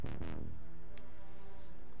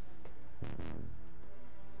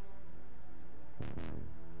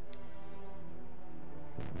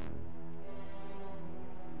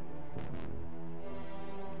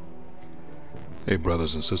Hey,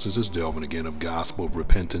 brothers and sisters, it's Delvin again of Gospel of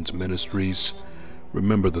Repentance Ministries.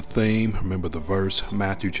 Remember the theme, remember the verse,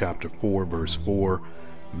 Matthew chapter 4, verse 4.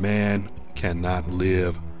 Man cannot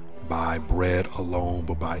live by bread alone,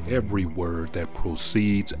 but by every word that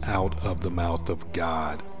proceeds out of the mouth of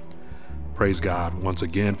God. Praise God once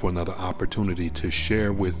again for another opportunity to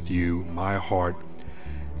share with you my heart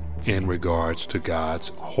in regards to God's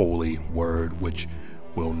holy word, which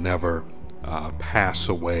will never pass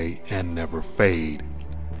away and never fade.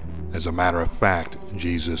 As a matter of fact,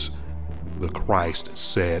 Jesus the Christ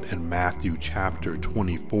said in Matthew chapter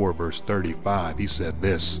 24 verse 35, he said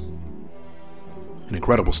this, an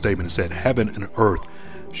incredible statement. It said, "Heaven and earth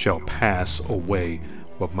shall pass away,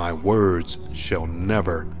 but my words shall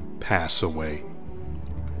never pass away."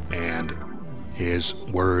 And his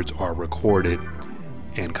words are recorded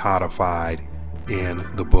and codified in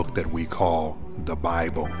the book that we call the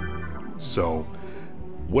Bible. So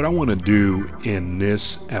what I want to do in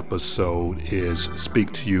this episode is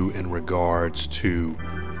speak to you in regards to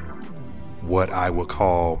what I would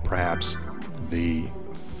call perhaps the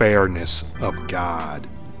fairness of God,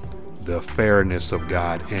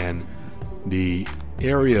 and the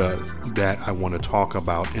area that I want to talk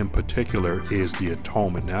about in particular is the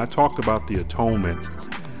atonement. Now, I talked about the atonement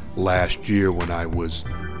last year when I was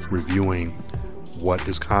reviewing what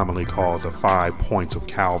is commonly called the 5 points of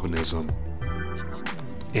Calvinism.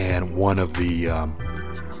 And one of the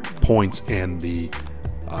points in the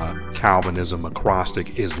Calvinism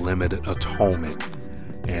acrostic is limited atonement.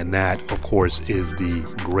 And that, of course, is the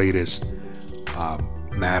greatest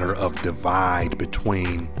matter of divide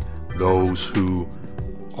between those who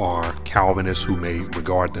are Calvinists, who may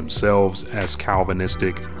regard themselves as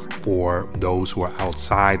Calvinistic, or those who are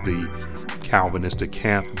outside the Calvinistic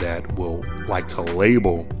camp that will like to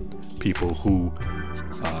label people who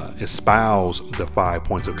espouse the 5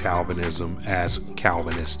 points of Calvinism as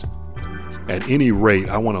Calvinist. At any rate,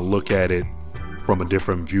 I want to look at it from a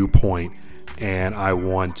different viewpoint, and I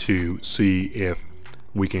want to see if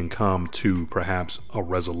we can come to perhaps a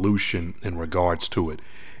resolution in regards to it.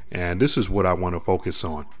 And this is what I want to focus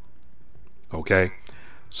on. Okay?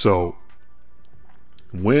 So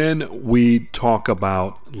when we talk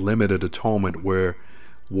about limited atonement,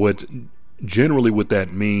 what that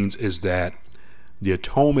means is that the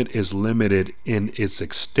atonement is limited in its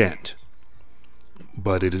extent,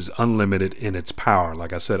 but it is unlimited in its power.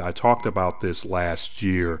 Like I said, I talked about this last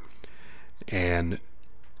year and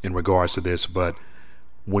in regards to this, but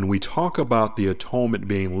when we talk about the atonement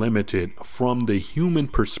being limited from the human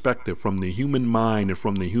perspective, from the human mind and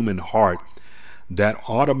from the human heart, that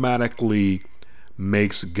automatically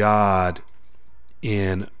makes God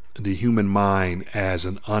in the human mind as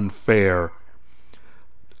an unfair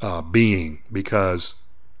being, because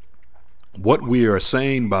what we are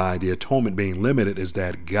saying by the atonement being limited is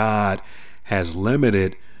that God has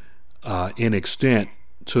limited in extent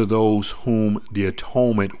to those whom the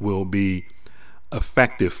atonement will be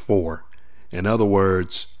effective for. In other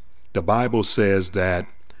words, the Bible says that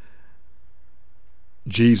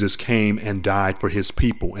Jesus came and died for his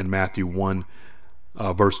people in Matthew 1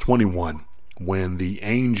 verse 21. When the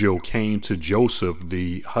angel came to Joseph,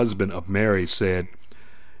 the husband of Mary, said,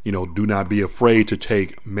 do not be afraid to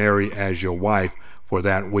take Mary as your wife, for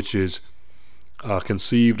that which is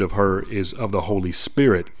conceived of her is of the Holy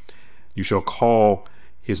Spirit. You shall call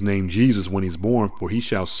his name Jesus when he's born, for he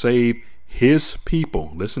shall save his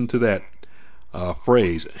people. Listen to that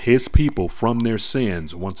phrase, his people, from their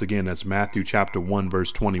sins. Once again, that's Matthew chapter 1,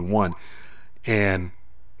 verse 21. And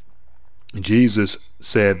Jesus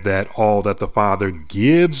said that all that the Father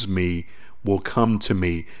gives me will come to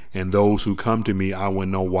me, and those who come to me I will in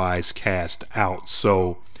no wise cast out.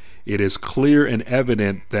 So it is clear and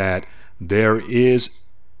evident that there is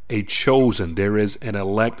there is an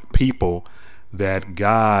elect people that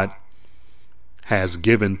God has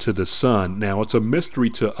given to the Son. Now, it's a mystery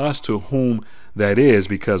to us to whom that is,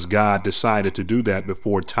 because God decided to do that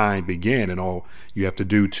before time began, and all you have to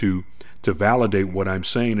do to validate what I'm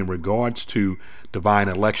saying in regards to divine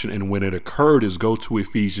election and when it occurred is go to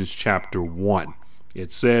Ephesians chapter 1.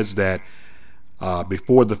 It says that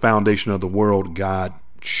before the foundation of the world, God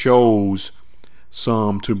chose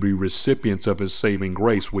some to be recipients of his saving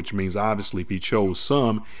grace, which means obviously if he chose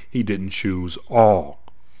some, he didn't choose all.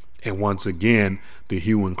 And once again, the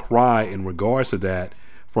hue and cry in regards to that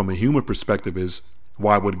from a human perspective is,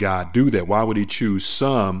 why would God do that? Why would he choose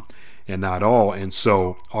some and not all? And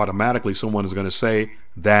so automatically someone is going to say,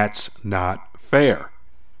 that's not fair.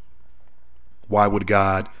 Why would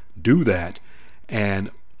God do that?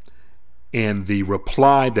 And the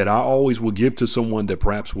reply that I always will give to someone that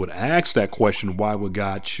perhaps would ask that question, why would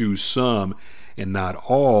God choose some and not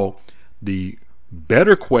all. The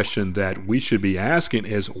better question that we should be asking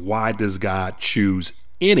is, why does God choose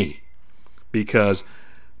any? Because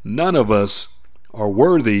none of us are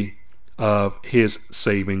worthy of his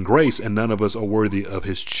saving grace, and none of us are worthy of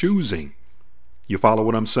his choosing. You follow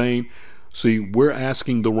what I'm saying? See, we're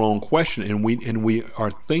asking the wrong question, and we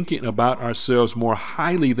are thinking about ourselves more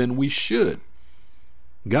highly than we should.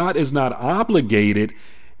 God is not obligated,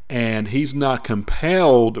 and he's not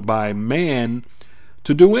compelled by man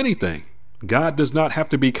to do anything. God does not have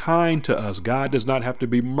to be kind to us. God does not have to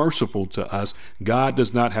be merciful to us. God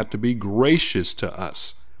does not have to be gracious to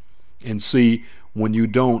us. And see, when you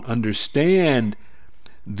don't understand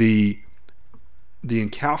the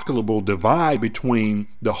incalculable divide between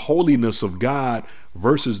the holiness of God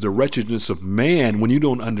versus the wretchedness of man, when you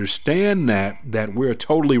don't understand that we're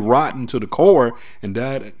totally rotten to the core, and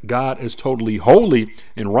that God is totally holy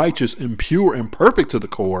and righteous and pure and perfect to the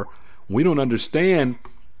core, we don't understand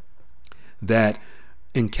that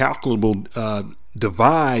incalculable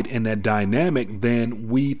divide and that dynamic, then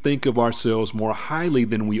we think of ourselves more highly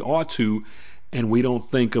than we ought to, and we don't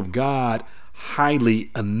think of God highly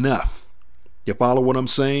enough. You follow what I'm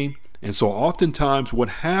saying? And so oftentimes what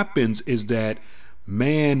happens is that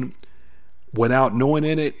man, without knowing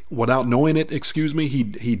it,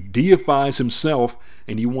 he deifies himself,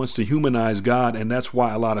 and he wants to humanize God. And that's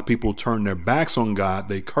why a lot of people turn their backs on God.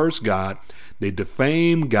 They curse God. They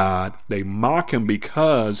defame God. They mock him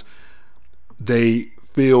because they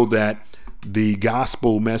feel that the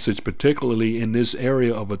gospel message, particularly in this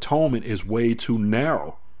area of atonement, is way too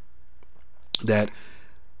narrow. That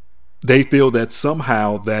they feel that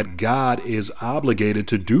somehow that God is obligated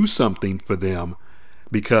to do something for them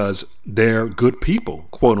because they're good people,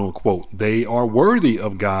 quote unquote. They are worthy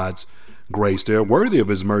of God's grace. They're worthy of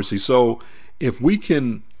his mercy. So if we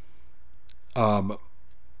can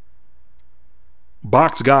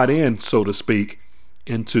box God in, so to speak,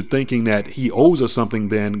 into thinking that he owes us something,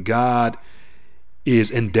 then God is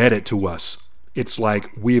indebted to us. It's like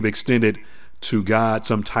we have extended to God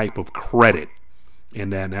some type of credit,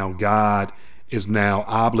 and that now God is now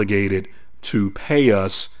obligated to pay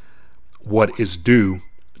us what is due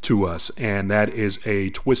to us. And that is a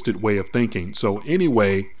twisted way of thinking. So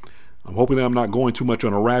anyway, I'm hoping that I'm not going too much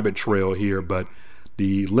on a rabbit trail here, but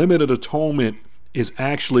the limited atonement is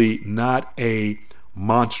actually not a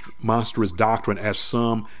monstrous doctrine as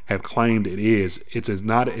some have claimed it is. It is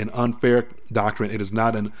not an unfair doctrine. It is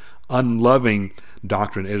not an unloving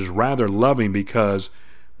doctrine. It is rather loving, because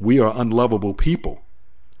we are unlovable people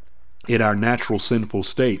in our natural sinful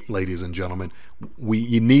state, ladies and gentlemen.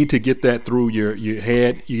 You need to get that through your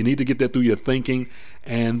head. You need to get that through your thinking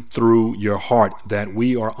and through your heart, that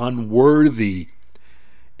we are unworthy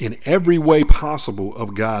in every way possible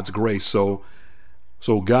of God's grace. So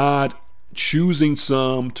God choosing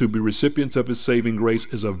some to be recipients of his saving grace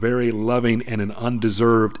is a very loving and an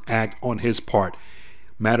undeserved act on his part.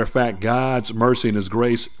 Matter of fact, God's mercy and his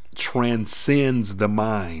grace transcends the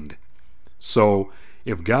mind. So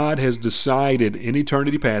if God has decided in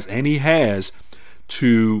eternity past, and he has,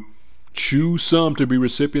 to choose some to be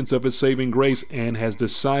recipients of his saving grace, and has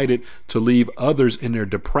decided to leave others in their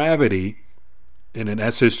depravity, and then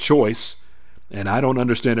that's his choice. And I don't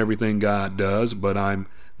understand everything God does, but I'm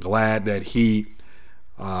glad that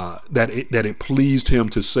that it pleased him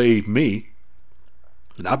to save me,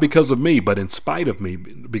 not because of me, but in spite of me,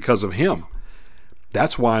 because of him.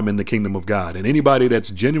 That's why I'm in the kingdom of God. And anybody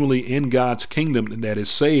that's genuinely in God's kingdom, that is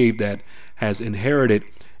saved, that has inherited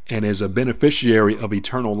and is a beneficiary of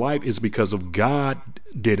eternal life, is because of God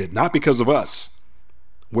did it, not because of us.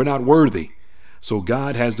 We're not worthy. So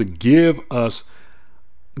God has to give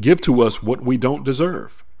to us what we don't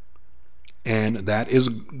deserve. And that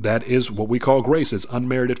is what we call grace. It's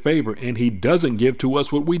unmerited favor. And he doesn't give to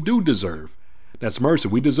us what we do deserve. That's mercy.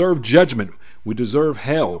 We deserve judgment. We deserve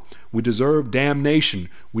hell. We deserve damnation.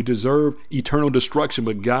 We deserve eternal destruction.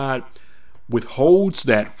 But God withholds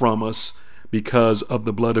that from us because of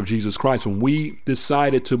the blood of Jesus Christ. When we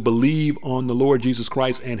decided to believe on the Lord Jesus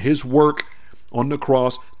Christ and his work on the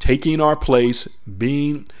cross, taking our place,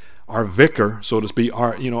 being our vicar, so to speak,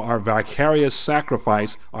 our vicarious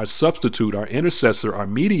sacrifice, our substitute, our intercessor, our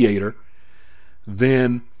mediator,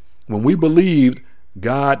 then when we believed,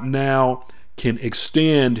 God now can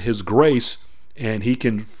extend his grace, and he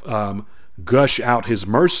can gush out his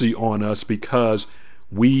mercy on us because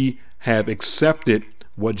we have accepted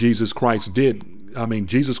what Jesus Christ did. I mean,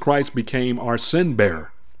 Jesus Christ became our sin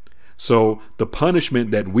bearer. So the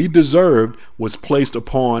punishment that we deserved was placed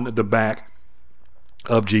upon the back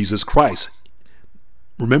of Jesus Christ.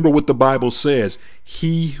 Remember what the Bible says: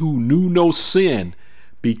 he who knew no sin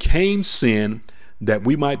became sin that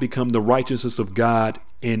we might become the righteousness of God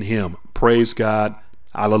in him. Praise God.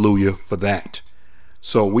 Hallelujah for that.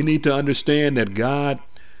 So we need to understand that God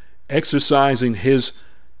exercising his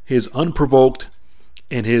unprovoked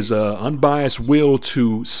and his unbiased will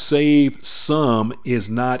to save some is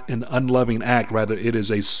not an unloving act. Rather, it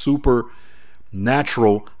is a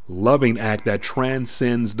supernatural loving act that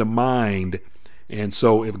transcends the mind. And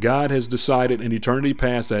so if God has decided in eternity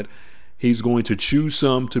past that he's going to choose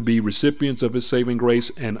some to be recipients of his saving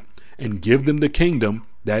grace and give them the kingdom,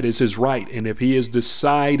 that is his right. And if he has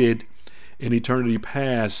decided in eternity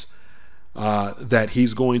past that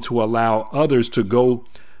he's going to allow others to go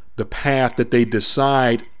the path that they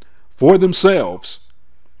decide for themselves,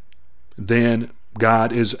 then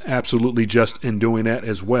God is absolutely just in doing that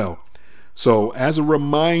as well. So as a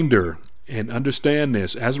reminder, and understand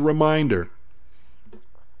this, as a reminder,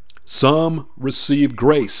 some receive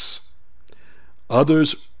grace,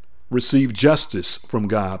 others receive justice from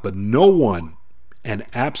God, but no one, and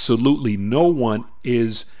absolutely no one,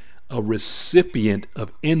 is a recipient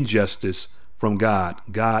of injustice from God.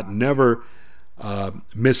 God never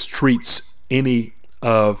mistreats any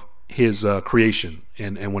of his creation.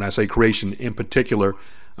 And when I say creation, in particular,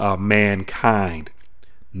 mankind.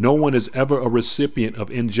 No one is ever a recipient of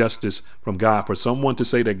injustice from God. For someone to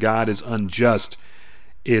say that God is unjust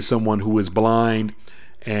is someone who is blind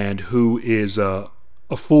and who is a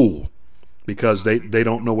fool, because they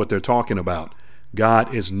don't know what they're talking about.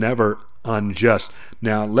 God is never unjust.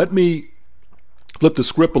 Now, let me flip the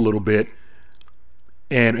script a little bit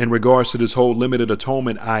and in regards to this whole limited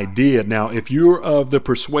atonement idea. Now, if you're of the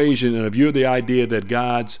persuasion and if you're the idea that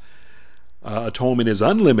God's atonement is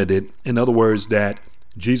unlimited, in other words, that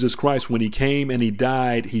Jesus Christ, when he came and he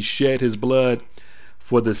died, he shed his blood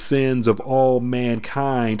for the sins of all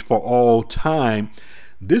mankind for all time,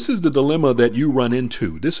 this is the dilemma that you run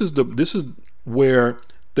into. This is where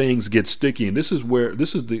things get sticky, and this is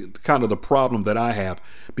the kind of the problem that I have,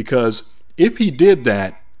 because if he did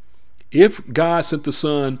that, if God sent the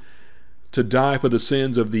Son to die for the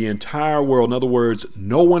sins of the entire world, in other words,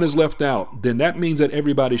 no one is left out, then that means that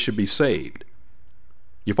everybody should be saved.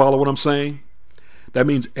 You follow what I'm saying? That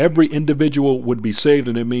means every individual would be saved,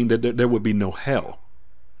 and it means that there would be no hell.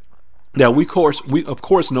 Now, we of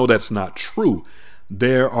course know that's not true.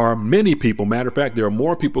 There are many people, matter of fact, there are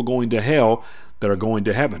more people going to hell that are going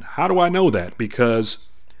to heaven. How do I know that? Because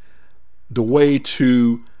the way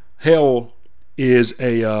to hell is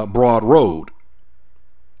a broad road,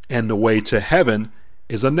 and the way to heaven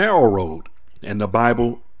is a narrow road. And the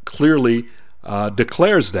Bible clearly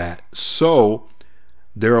declares that. So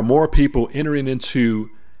there are more people entering into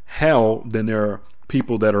hell than there are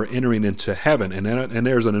people that are entering into heaven. And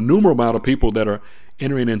there's an innumerable amount of people that are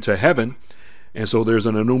entering into heaven. And so there's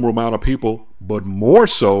an innumerable amount of people, but more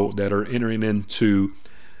so, that are entering into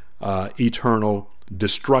eternal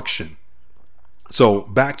destruction. So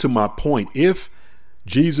back to my point, if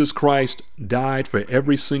Jesus Christ died for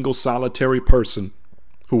every single solitary person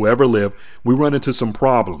who ever lived, we run into some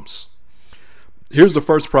problems. Here's the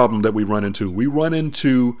first problem that we run into. We run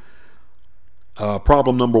into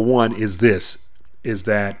problem number one is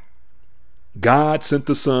that God sent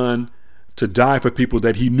the Son to die for people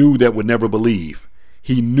that he knew that would never believe.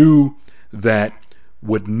 He knew that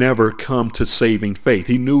would never come to saving faith.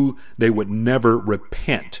 He knew they would never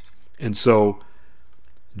repent. And so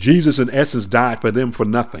Jesus, in essence, died for them for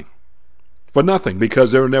nothing,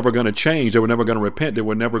 because they were never going to change. They were never going to repent. They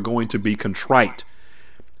were never going to be contrite.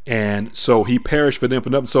 And so he perished for them for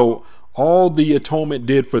nothing. So all the atonement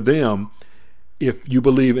did for them, if you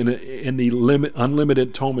believe in the unlimited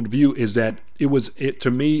atonement view, is that it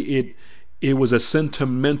was a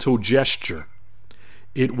sentimental gesture.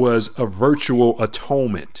 It was a virtual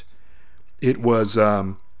atonement. It was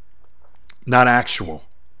not actual,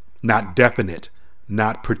 not definite,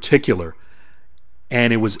 not particular,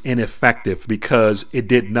 and it was ineffective because it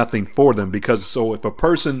did nothing for them. Because so if a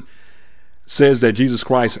person says that Jesus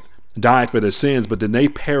Christ died for their sins, but then they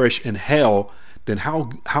perish in hell, then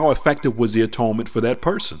how effective was the atonement for that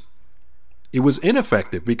person? It was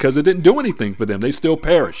ineffective because it didn't do anything for them. They still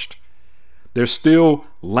perished. They're still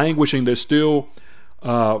languishing. They're still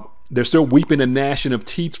weeping and gnashing of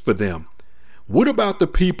teeth for them. What about the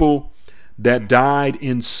people that died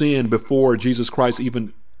in sin before Jesus Christ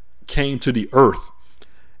even came to the earth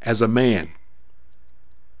as a man?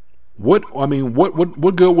 What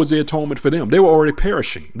good was the atonement for them? They were already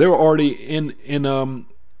perishing. They were already in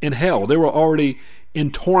hell. They were already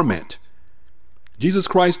in torment. Jesus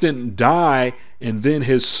Christ didn't die and then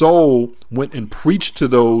his soul went and preached to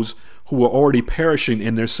those who were already perishing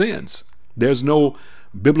in their sins. There's no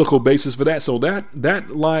biblical basis for that. So that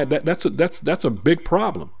lie, that's a big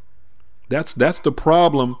problem. That's the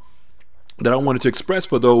problem that I wanted to express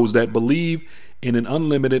for those that believe in an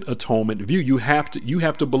unlimited atonement view. You have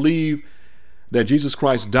to believe that Jesus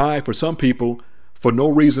Christ died for some people for no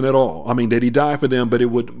reason at all. I mean, that he died for them,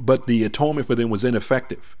 but the atonement for them was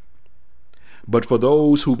ineffective. But for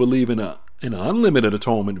those who believe in an unlimited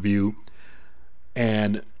atonement view,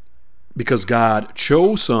 and because God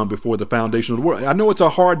chose some before the foundation of the world, I know it's a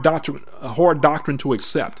hard doctrine to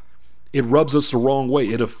accept. It rubs us the wrong way.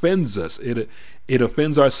 It offends us. It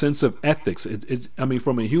offends our sense of ethics. I mean,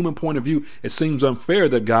 from a human point of view, it seems unfair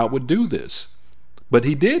that God would do this, but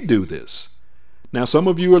he did do this. Now, some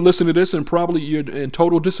of you are listening to this and probably you're in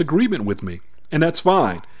total disagreement with me, and that's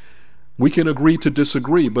fine. We can agree to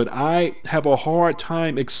disagree, but I have a hard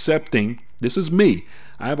time accepting, this is me,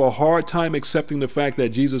 I have a hard time accepting the fact that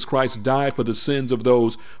Jesus Christ died for the sins of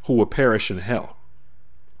those who will perish in hell.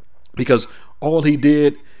 Because all he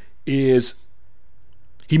did is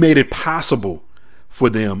he made it possible for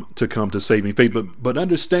them to come to saving faith. But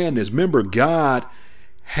understand this, remember, God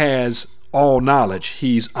has all knowledge.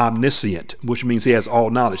 He's omniscient, which means he has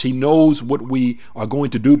all knowledge. He knows what we are going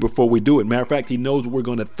to do before we do it. Matter of fact, he knows what we're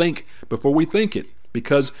going to think before we think it,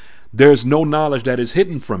 because there's no knowledge that is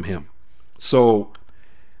hidden from him. So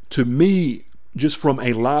to me, just from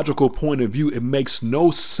a logical point of view, it makes no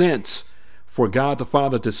sense for God the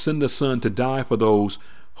Father to send the Son to die for those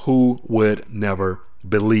who would never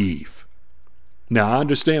believe. Now, I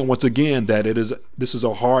understand once again that this is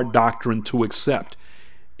a hard doctrine to accept.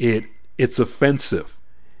 It's offensive.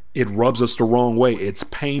 It rubs us the wrong way. It's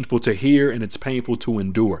painful to hear and it's painful to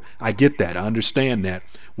endure. I get that. I understand that.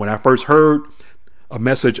 When I first heard a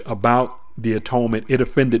message about the atonement, it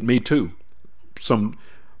offended me too.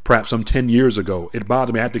 Perhaps some 10 years ago. It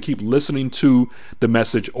bothered me. I had to keep listening to the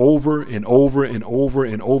message over and over and over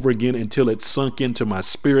and over again until it sunk into my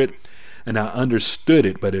spirit and I understood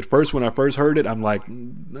it. But at first, when I first heard it, I'm like,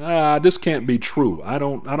 this can't be true. I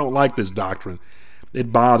don't like this doctrine.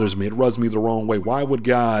 It bothers me. It rubs me the wrong way. Why would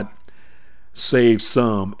God save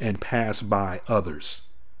some and pass by others?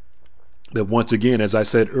 But once again, as I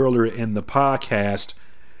said earlier in the podcast,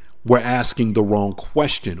 we're asking the wrong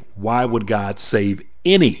question. Why would God save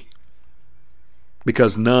any?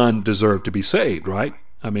 Because none deserve to be saved, right?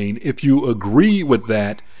 I mean, if you agree with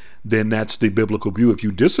that, then that's the biblical view. If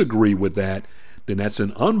you disagree with that, then that's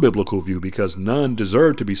an unbiblical view, because none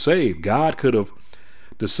deserve to be saved. God could have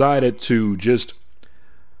decided to just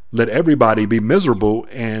let everybody be miserable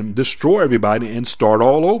and destroy everybody and start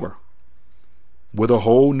all over with a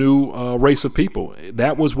whole new race of people.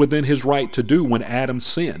 That was within his right to do when Adam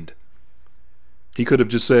sinned. He could have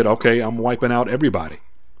just said, okay, I'm wiping out everybody.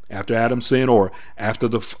 After Adam sinned, or after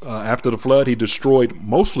the flood, he destroyed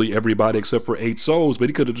mostly everybody except for 8 souls, but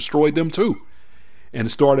he could have destroyed them too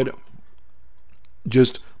and started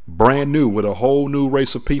just brand new with a whole new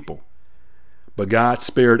race of people. But God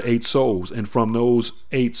spared 8 souls, and from those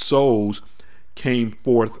 8 souls came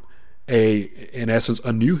forth in essence,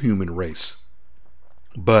 a new human race.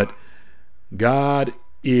 But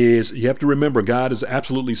you have to remember, God is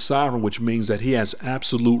absolutely sovereign, which means that he has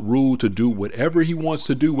absolute rule to do whatever he wants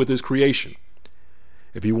to do with his creation.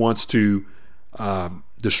 If he wants to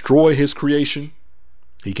destroy his creation,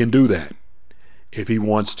 he can do that. If he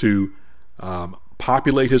wants to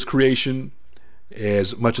populate his creation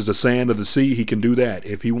as much as the sand of the sea, he can do that.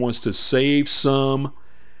 If he wants to save some,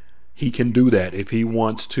 he can do that. If he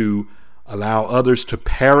wants to allow others to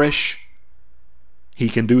perish, he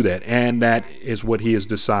can do that. And that is what he has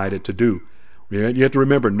decided to do. You have to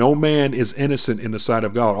remember, no man is innocent in the sight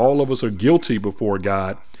of God. All of us are guilty before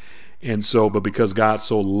God. And so, but because God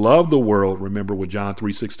so loved the world, remember what John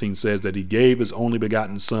 3:16 says, that he gave his only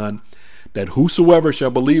begotten Son, that whosoever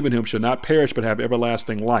shall believe in him shall not perish but have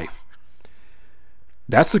everlasting life.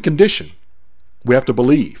 That's the condition. We have to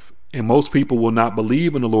believe. And most people will not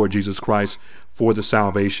believe in the Lord Jesus Christ for the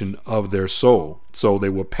salvation of their soul. So they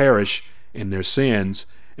will perish in their sins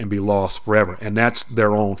and be lost forever. And that's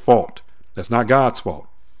their own fault. That's not God's fault.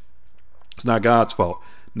 It's not God's fault.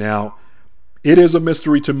 Now, it is a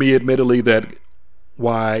mystery to me, admittedly, that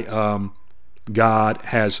why God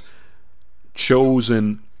has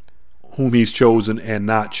chosen whom he's chosen and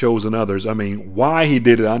not chosen others. I mean, why he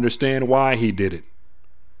did it, I understand why he did it.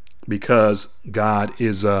 Because God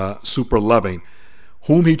is super loving.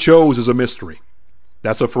 Whom he chose is a mystery.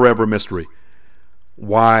 That's a forever mystery.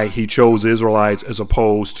 Why he chose the Israelites as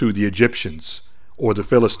opposed to the Egyptians or the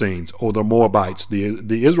Philistines or the Moabites.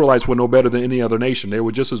 The Israelites were no better than any other nation. They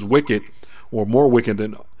were just as wicked or more wicked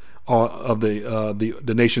than of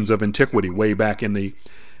the nations of antiquity way back in the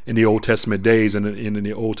in the Old Testament days and in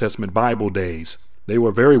the Old Testament Bible days. They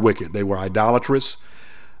were very wicked. They were idolatrous.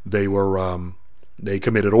 They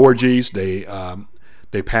committed orgies. They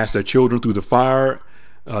passed their children through the fire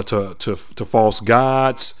to false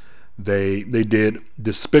gods. They did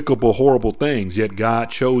despicable, horrible things. Yet God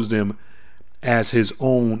chose them as his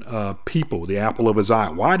own people, the apple of his eye.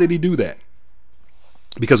 Why did he do that?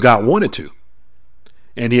 Because God wanted to.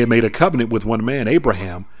 And he had made a covenant with one man,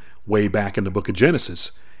 Abraham, way back in the book of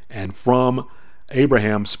Genesis. And from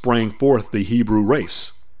Abraham sprang forth the Hebrew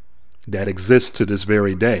race that exists to this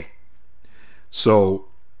very day. So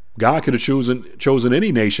God could have chosen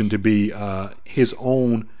any nation to be his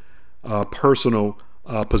own personal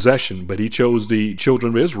possession, but he chose the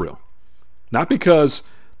children of Israel. Not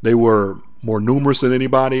because they were more numerous than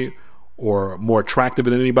anybody, or more attractive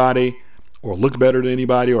than anybody, or looked better than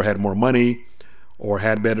anybody, or had more money, or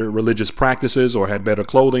had better religious practices, or had better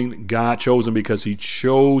clothing. God chose them because he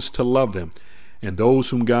chose to love them. And those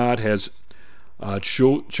whom God has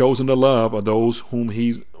chosen to love are those whom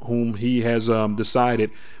he has decided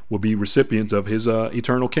will be recipients of his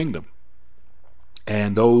eternal kingdom.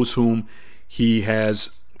 And those whom he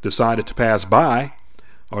has decided to pass by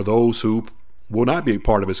are those who will not be a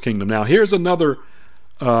part of his kingdom. Now, here's another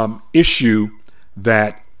issue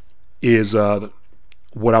that is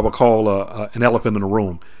what I would call an elephant in the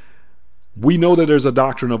room. We know that there's a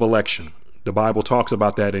doctrine of election. The Bible talks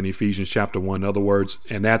about that in Ephesians chapter 1, in other words,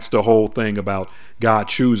 and that's the whole thing about God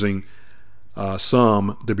choosing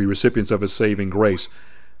some to be recipients of his saving grace.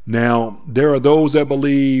 Now, there are those that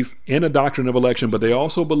believe in a doctrine of election, but they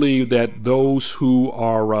also believe that those who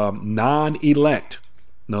are non-elect,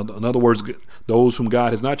 in other words, those whom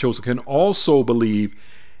God has not chosen, can also believe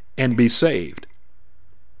and be saved.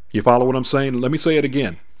 You follow what I'm saying? Let me say it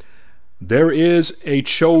again. There is a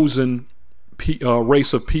chosen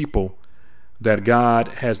race of people that God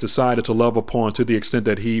has decided to love upon to the extent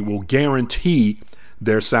that he will guarantee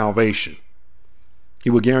their salvation. He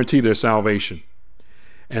will guarantee their salvation.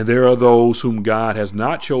 And there are those whom God has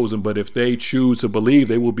not chosen, but if they choose to believe,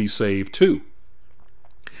 they will be saved too.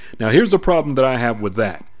 Now, here's the problem that I have with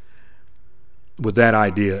that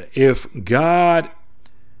idea. If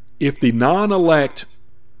the non-elect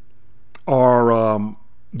are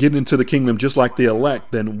getting into the kingdom just like the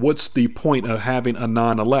elect, then what's the point of having a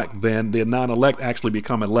non-elect? Then the non-elect actually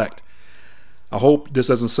become elect. I hope this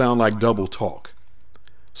doesn't sound like double talk.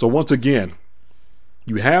 So once again,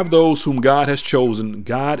 you have those whom God has chosen.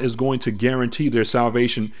 God is going to guarantee their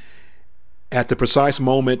salvation at the precise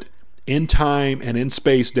moment in time and in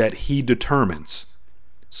space that he determines.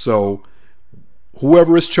 So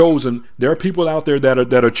whoever is chosen, there are people out there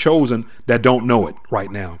that are chosen that don't know it right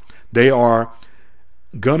now. They are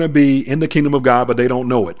going to be in the kingdom of God, but they don't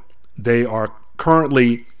know it. They are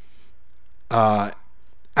currently out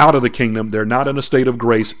of the kingdom. They're not in a state of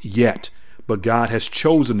grace yet, but God has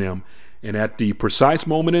chosen them. And at the precise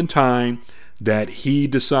moment in time that he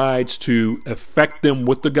decides to affect them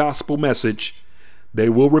with the gospel message, they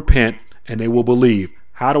will repent and they will believe.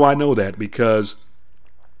 How do I know that? Because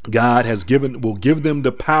God will give them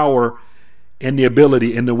the power and the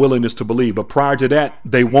ability and the willingness to believe. But prior to that,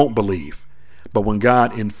 they won't believe. But when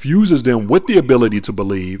God infuses them with the ability to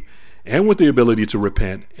believe and with the ability to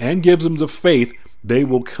repent and gives them the faith, they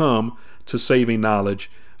will come to saving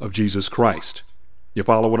knowledge of Jesus Christ. You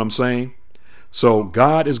follow what I'm saying? So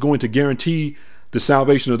God is going to guarantee the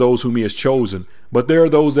salvation of those whom he has chosen. But there are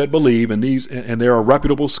those that believe, and there are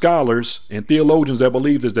reputable scholars and theologians that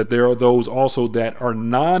believe this, that there are those also that are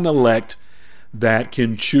non-elect that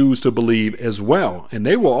can choose to believe as well. And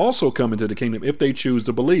they will also come into the kingdom if they choose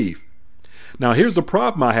to believe. Now, here's the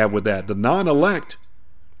problem I have with that. The non-elect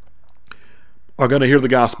are going to hear the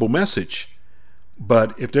gospel message.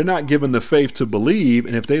 But if they're not given the faith to believe,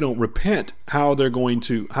 and if they don't repent, how they're going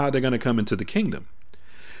to come into the kingdom?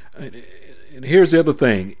 And here's the other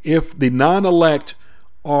thing. If the non-elect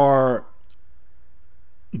are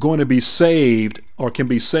going to be saved or can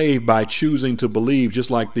be saved by choosing to believe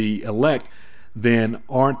just like the elect, then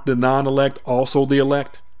aren't the non-elect also the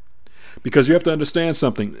elect? Because you have to understand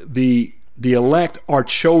something. The elect are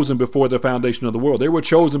chosen before the foundation of the world. They were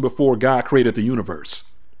chosen before God created the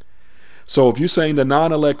universe. So if you're saying the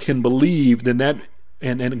non-elect can believe, then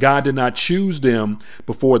and God did not choose them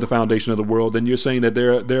before the foundation of the world, then you're saying that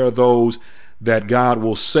there are those that God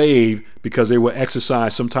will save because they will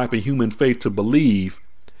exercise some type of human faith to believe.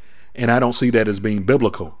 And I don't see that as being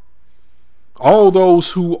biblical. All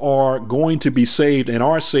those who are going to be saved and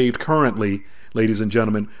are saved currently, ladies and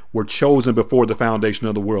gentlemen, were chosen before the foundation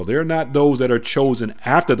of the world. They're not those that are chosen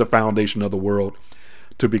after the foundation of the world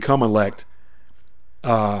to become elect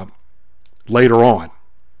later on.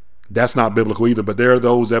 That's not biblical either. But there are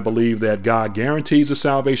those that believe that God guarantees the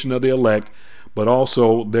salvation of the elect, but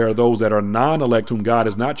also there are those that are non-elect whom God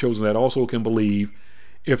has not chosen that also can believe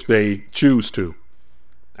if they choose to.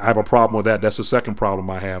 I have a problem with that. That's the second problem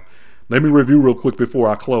I have. Let me review real quick before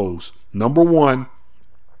I close. Number one,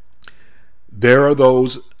 there are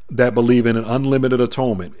those that believe in an unlimited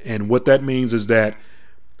atonement. And what that means is that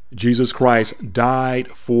Jesus Christ died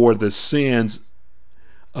for the sins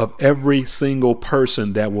of every single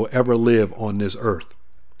person that will ever live on this earth.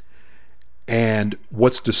 And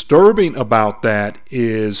what's disturbing about that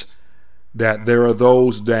is that there are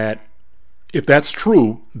those that, if that's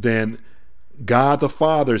true, then God the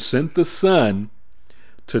Father sent the Son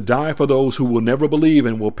to die for those who will never believe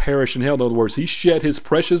and will perish in hell. In other words, he shed his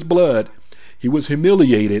precious blood. He was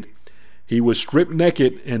humiliated. He was stripped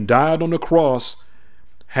naked and died on the cross,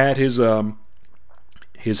 had his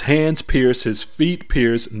hands pierced, his feet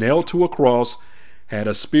pierced, nailed to a cross, had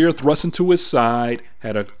a spear thrust into his side,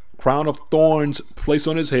 had a crown of thorns placed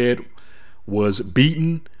on his head, was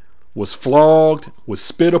beaten, was flogged, was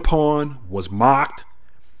spit upon, was mocked,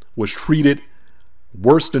 was treated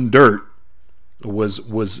worse than dirt,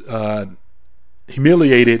 was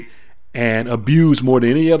humiliated and abused more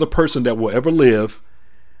than any other person that will ever live.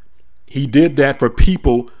 He did that for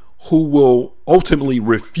people who will ultimately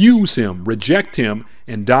refuse him, reject him,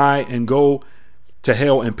 and die and go to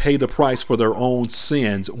hell and pay the price for their own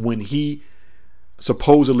sins when he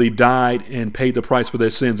supposedly died and paid the price for their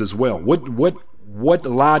sins as well. What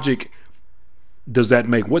logic does that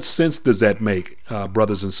make? What sense does that make,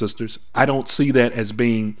 brothers and sisters? I don't see that as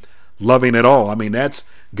being loving at all. I mean,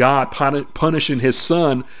 that's God punishing his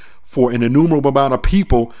son for an innumerable amount of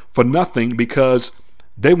people for nothing because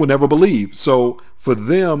they will never believe. So for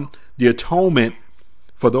them, the atonement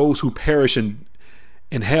for those who perish in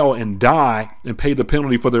hell and die and pay the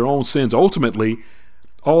penalty for their own sins, ultimately,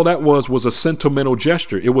 all that was a sentimental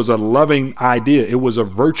gesture. It was a loving idea. It was a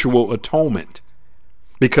virtual atonement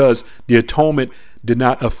because the atonement did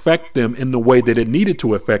not affect them in the way that it needed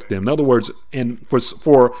to affect them. In other words,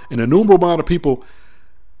 for an innumerable amount of people,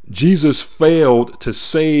 Jesus failed to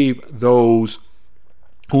save those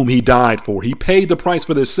whom he died for. He paid the price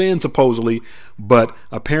for their sins, supposedly, but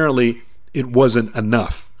apparently it wasn't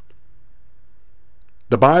enough.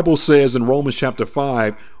 The Bible says in Romans chapter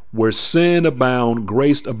 5, where sin abound,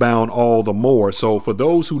 grace abound all the more. So for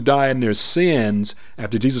those who die in their sins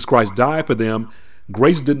after Jesus Christ died for them,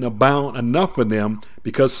 grace didn't abound enough for them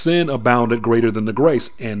because sin abounded greater than the grace.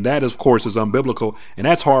 And that, of course, is unbiblical. And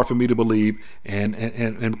that's hard for me to believe.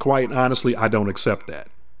 And quite honestly, I don't accept that.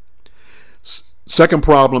 Second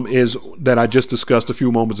problem is that I just discussed a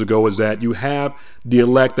few moments ago is that you have the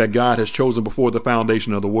elect that God has chosen before the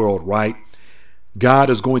foundation of the world, right? God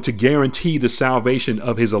is going to guarantee the salvation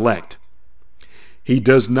of his elect. He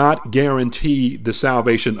does not guarantee the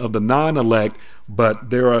salvation of the non-elect, but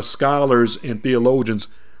there are scholars and theologians,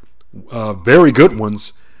 very good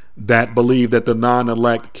ones, that believe that the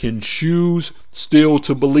non-elect can choose still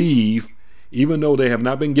to believe, even though they have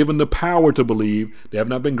not been given the power to believe, they have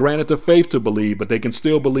not been granted the faith to believe, but they can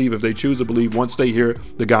still believe if they choose to believe once they hear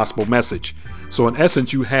the gospel message. So in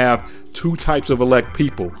essence, you have two types of elect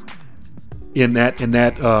people in that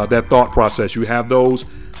thought process. You have those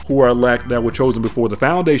who are elect that were chosen before the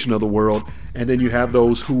foundation of the world, and then you have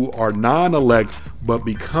those who are non-elect but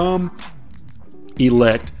become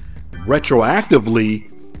elect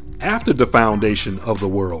retroactively after the foundation of the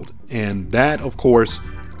world. And that, of course,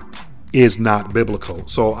 is not biblical.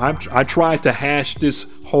 So I try to hash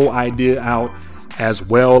this whole idea out as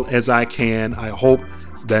well as I can. I hope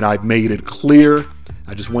that I've made it clear.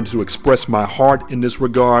 I just wanted to express my heart in this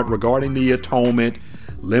regard regarding the atonement,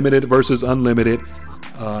 limited versus unlimited,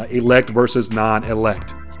 elect versus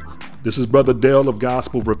non-elect. This is Brother Dale of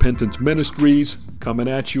Gospel Repentance Ministries coming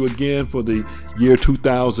at you again for the year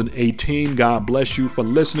 2018. God bless you for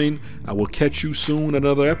listening. I will catch you soon in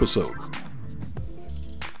another episode.